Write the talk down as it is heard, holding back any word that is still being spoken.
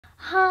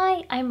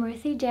Hi, I'm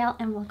Ruthie Dahle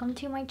and welcome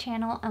to my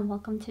channel and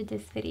welcome to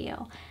this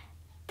video.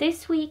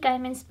 This week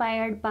I'm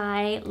inspired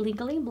by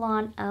Legally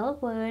Blonde Elle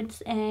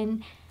Woods,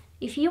 and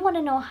if you want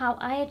to know how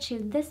I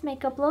achieved this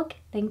makeup look,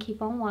 then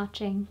keep on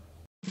watching.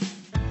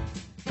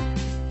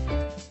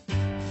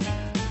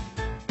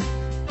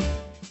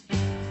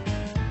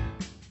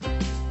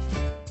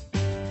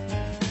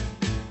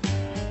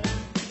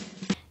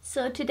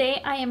 So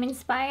today I am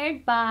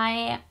inspired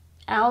by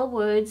Elle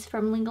Woods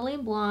from Legally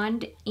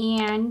Blonde,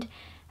 and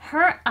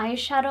her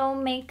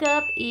eyeshadow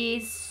makeup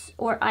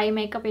or eye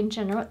makeup in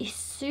general is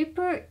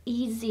super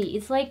easy.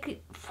 It's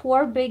like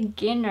for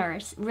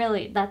beginners,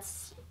 really,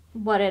 that's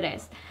what it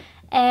is.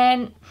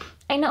 And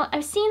I know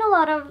I've seen a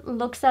lot of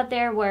looks out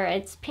there where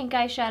it's pink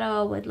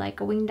eyeshadow with like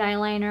a winged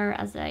eyeliner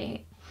as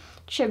a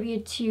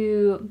tribute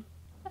to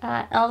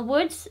Elle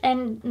Woods,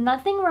 and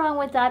nothing wrong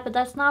with that, but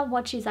that's not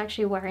what she's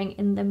actually wearing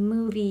in the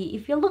movie.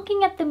 If you're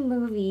looking at the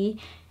movie,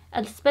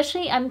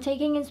 especially I'm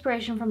taking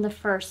inspiration from the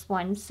first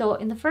one. So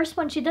in the first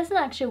one, she doesn't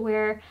actually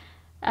wear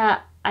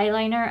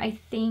eyeliner, I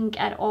think,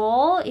 at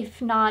all.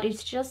 If not,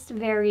 it's just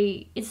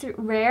it's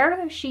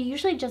rare. She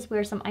usually just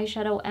wears some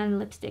eyeshadow and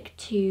lipstick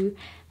to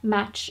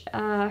match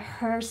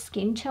her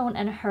skin tone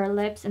and her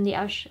lips, and the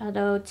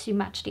eyeshadow to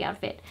match the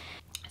outfit.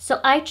 So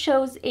I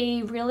chose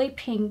a really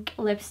pink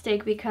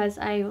lipstick because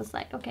I was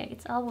like, okay,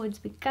 it's Elle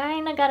Woods, we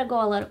kinda gotta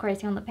go a little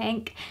crazy on the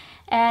pink.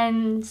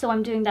 And so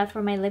I'm doing that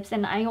for my lips,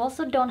 and I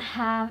also don't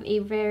have a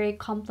very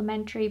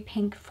complimentary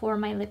pink for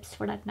my lips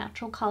for that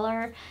natural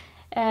color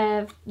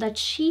that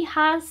she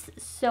has,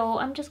 so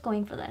I'm just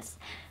going for this.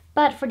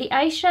 But for the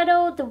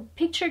eyeshadow, the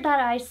picture that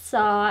I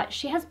saw,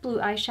 she has blue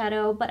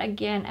eyeshadow, but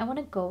again, I want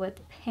to go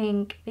with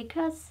pink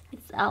because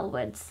it's Elle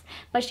Woods.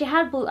 But she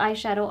had blue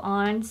eyeshadow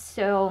on,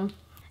 so...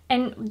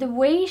 And the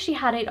way she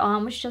had it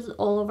on was just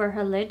all over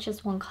her lid,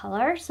 just one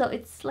color. So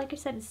it's, like I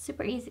said, it's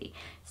super easy.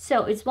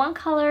 So it's one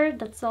color,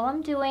 that's all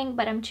I'm doing,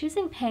 but I'm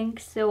choosing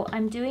pink. So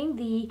I'm doing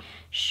the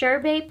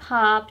Sherbet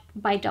Pop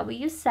by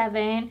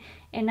W7,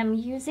 and I'm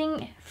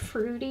using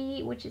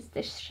Fruity, which is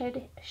this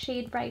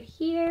shade right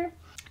here.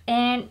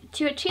 And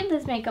to achieve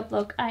this makeup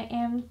look, I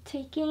am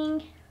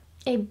taking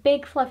a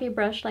big fluffy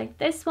brush like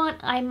this one.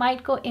 I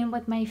might go in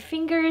with my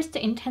fingers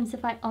to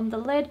intensify on the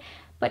lid,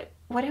 but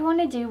what I want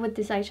to do with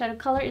this eyeshadow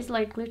color is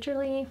like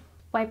literally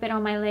wipe it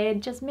on my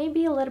lid, just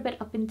maybe a little bit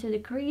up into the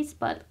crease,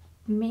 but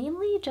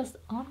mainly just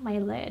on my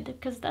lid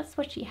because that's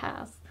what she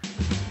has.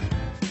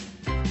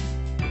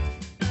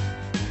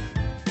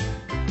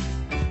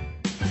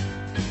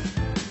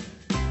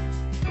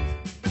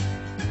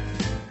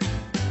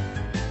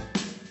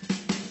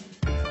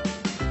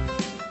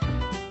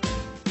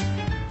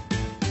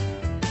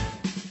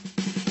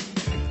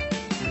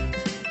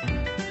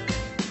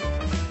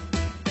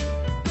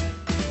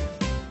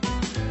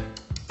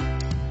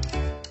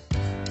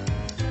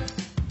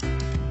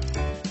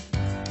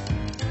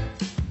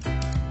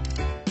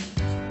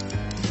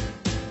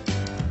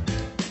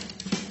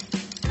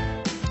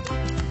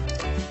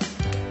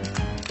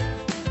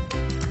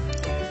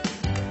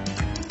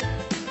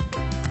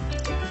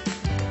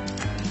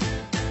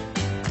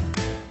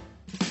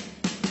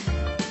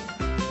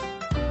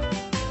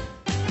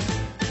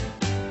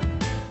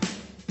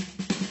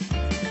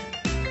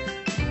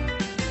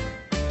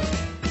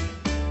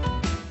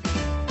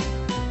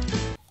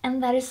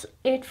 And that is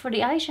it for the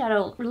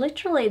eyeshadow.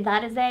 Literally,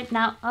 that is it.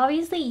 Now,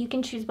 obviously, you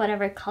can choose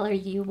whatever color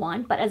you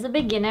want, but as a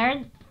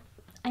beginner,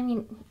 I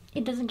mean,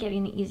 it doesn't get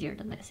any easier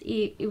than this.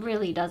 It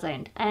really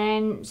doesn't.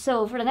 And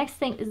so for the next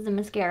thing is the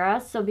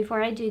mascara. So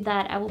before I do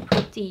that, I will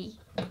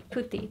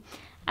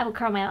I will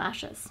curl my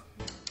lashes.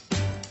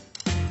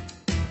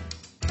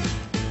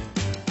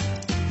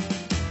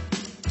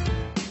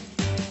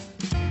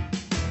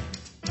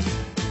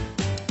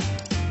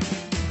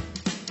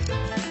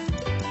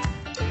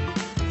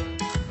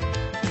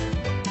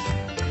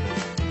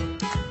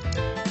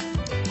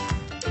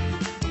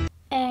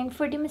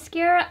 For the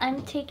mascara,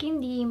 I'm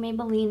taking the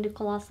Maybelline, the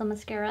Colossal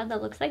mascara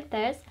that looks like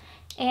this,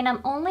 and I'm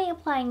only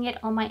applying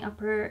it on my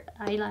upper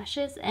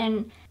eyelashes.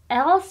 And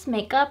Elle's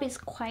makeup is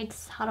quite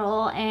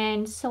subtle,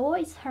 and so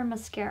is her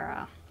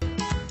mascara.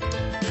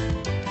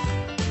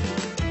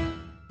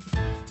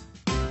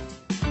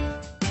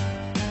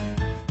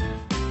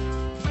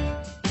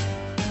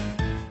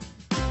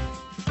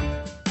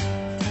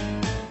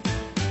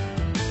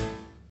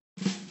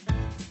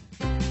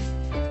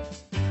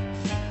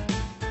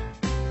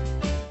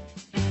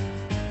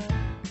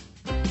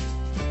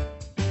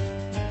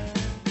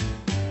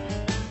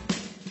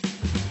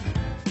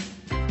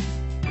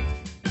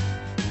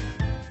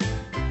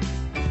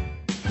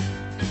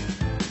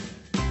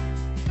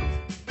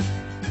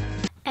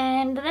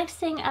 And the next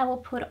thing I will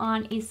put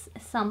on is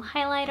some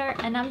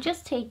highlighter, and I'm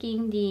just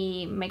taking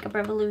the Makeup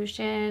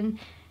Revolution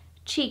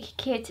Cheek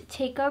Kit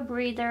Take a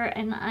Breather,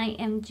 and I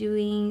am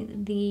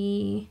doing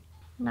the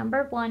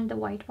number 1, the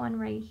white one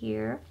right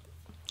here.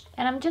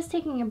 And I'm just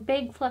taking a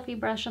big fluffy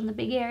brush on the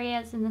big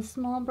areas and a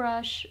small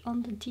brush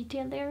on the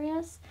detailed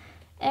areas.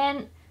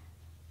 And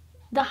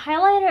the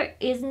highlighter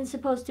isn't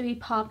supposed to be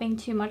popping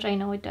too much. I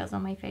know it does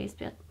on my face,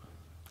 but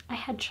I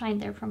had Shine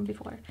there from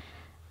before.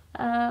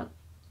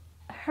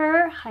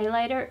 Her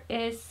highlighter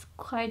is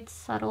quite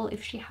subtle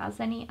if she has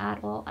any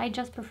at all. I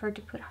just prefer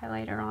to put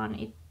highlighter on.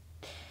 It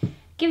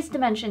gives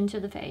dimension to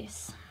the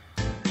face.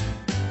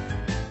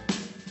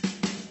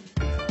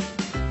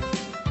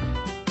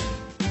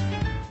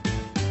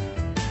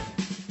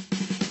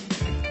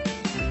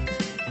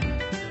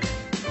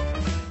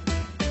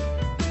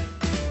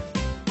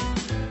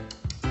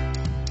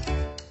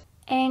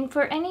 And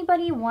for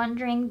anybody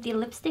wondering, the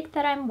lipstick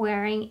that I'm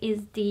wearing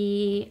is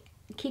the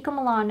Kiko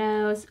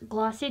Milano's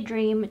Glossy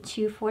Dream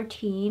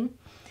 214.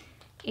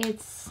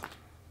 It's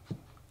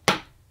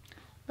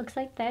looks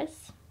like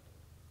this.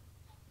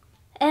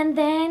 And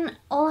then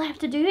all I have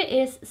to do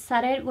is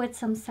set it with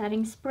some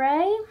setting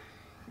spray.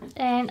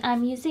 And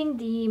I'm using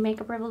the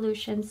Makeup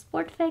Revolution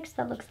Sport Fix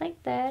that looks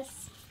like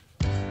this.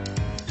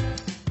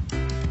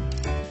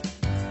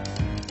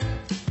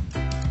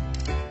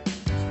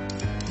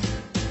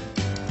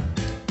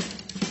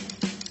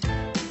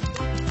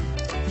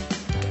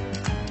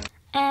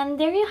 And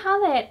there you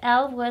have it,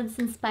 Elle Woods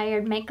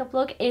inspired makeup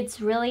look. It's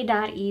really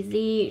that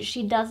easy.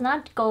 She does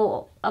not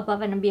go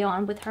above and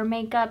beyond with her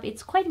makeup.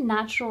 It's quite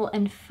natural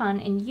and fun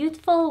and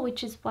youthful,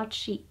 which is what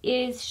she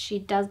is. She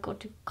does go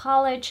to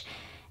college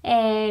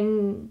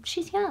and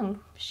she's young.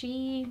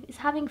 She is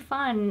having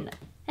fun.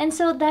 And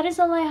so that is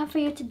all I have for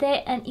you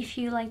today. And if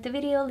you like the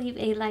video, leave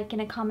a like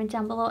and a comment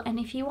down below. And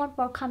if you want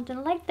more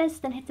content like this,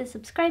 then hit the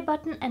subscribe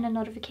button and a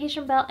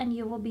notification bell, and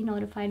you will be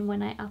notified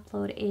when I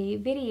upload a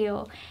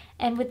video.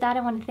 And with that,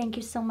 I want to thank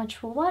you so much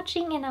for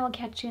watching, and I will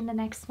catch you in the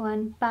next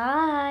one.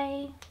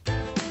 Bye!